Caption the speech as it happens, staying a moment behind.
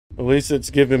At least it's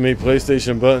giving me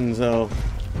PlayStation buttons now.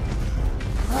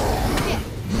 Yeah,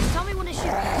 just tell me when to shoot.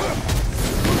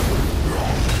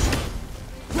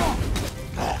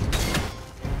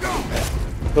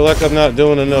 I feel like I'm not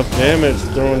doing enough damage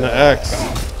throwing the axe.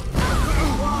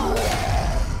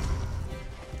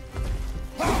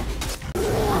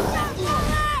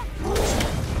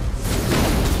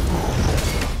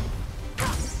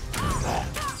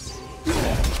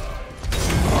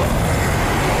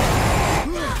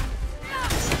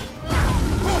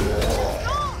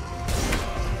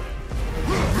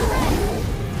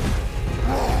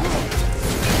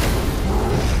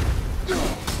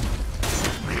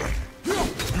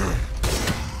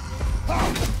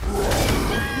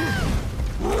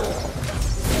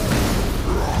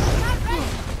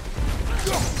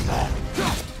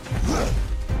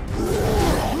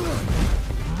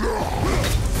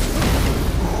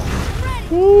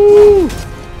 Woo!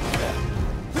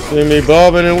 See me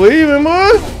bobbing and weaving,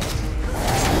 boy?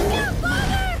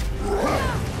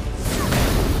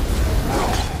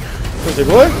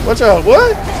 Boy, watch out,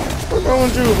 what? What's wrong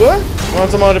with you, boy?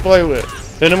 Want somebody to play with.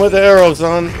 Hit him with the arrow,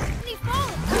 son.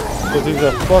 Because he's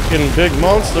a fucking big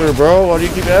monster, bro. Why do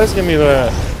you keep asking me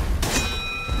that?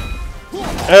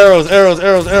 Arrows, arrows,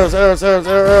 arrows, arrows, arrows, arrows,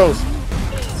 arrows.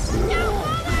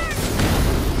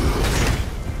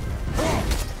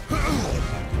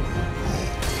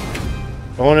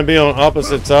 I want to be on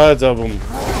opposite sides of them.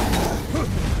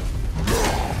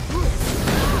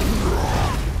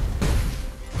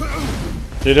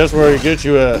 See, that's where he gets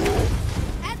you at.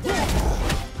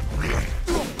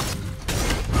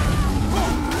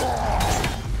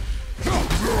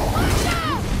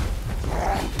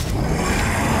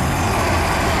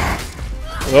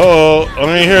 Uh-oh, I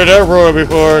didn't hear that roar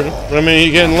before. I mean,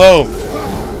 he getting low.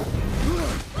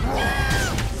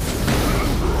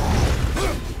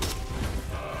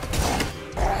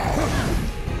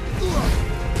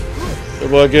 That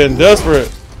boy getting desperate.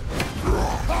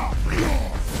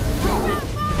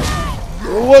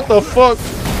 What the fuck?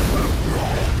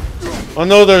 I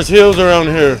know there's hills around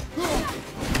here.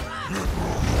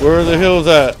 Where are the hills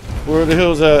at? Where are the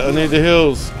hills at? I need the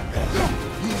hills.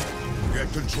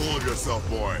 Get control of yourself,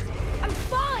 boy. I'm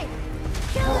fine.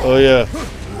 Oh yeah.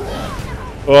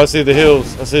 Oh, I see the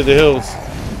hills. I see the hills.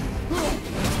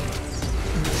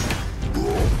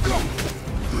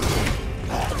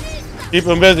 Keep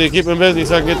him busy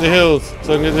so I can get the hills.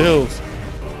 So I can get the hills.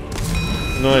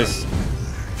 Nice.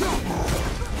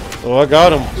 Oh, I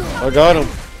got him. I got him.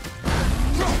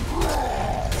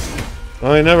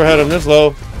 I ain't never had him this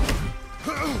low.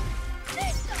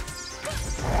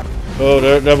 Oh,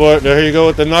 there, boy. There you go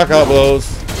with the knockout blows.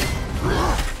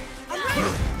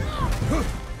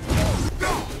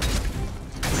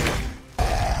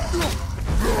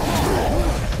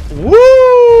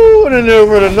 Woo! And in there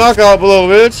for the knockout blow,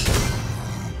 bitch.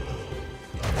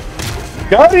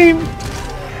 Got him.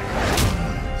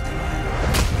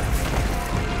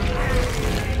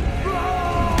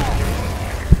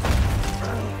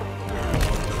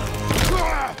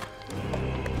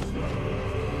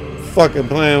 Fucking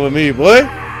playing with me, boy.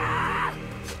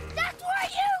 That's where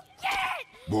you get.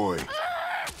 Boy.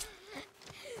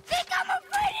 Think I'm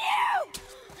afraid of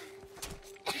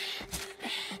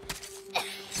you?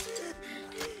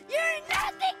 You're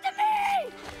nothing to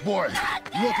me. Boy,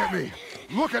 look at me.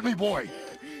 Look at me, boy.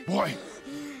 Boy,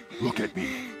 look at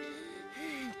me.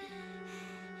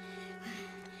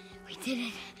 We did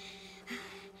it.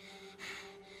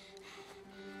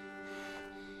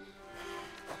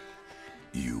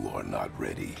 You are not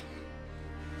ready.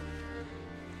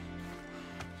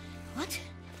 What?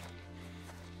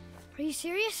 Are you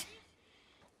serious?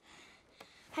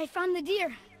 I found the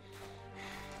deer.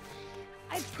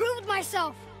 I proved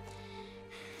myself.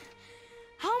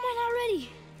 How am I not ready?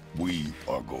 We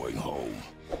are going home.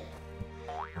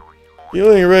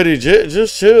 You ain't ready,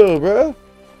 just chill, bro.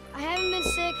 I haven't been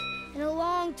sick in a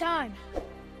long time.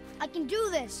 I can do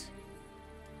this.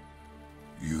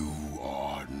 You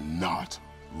are not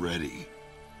ready.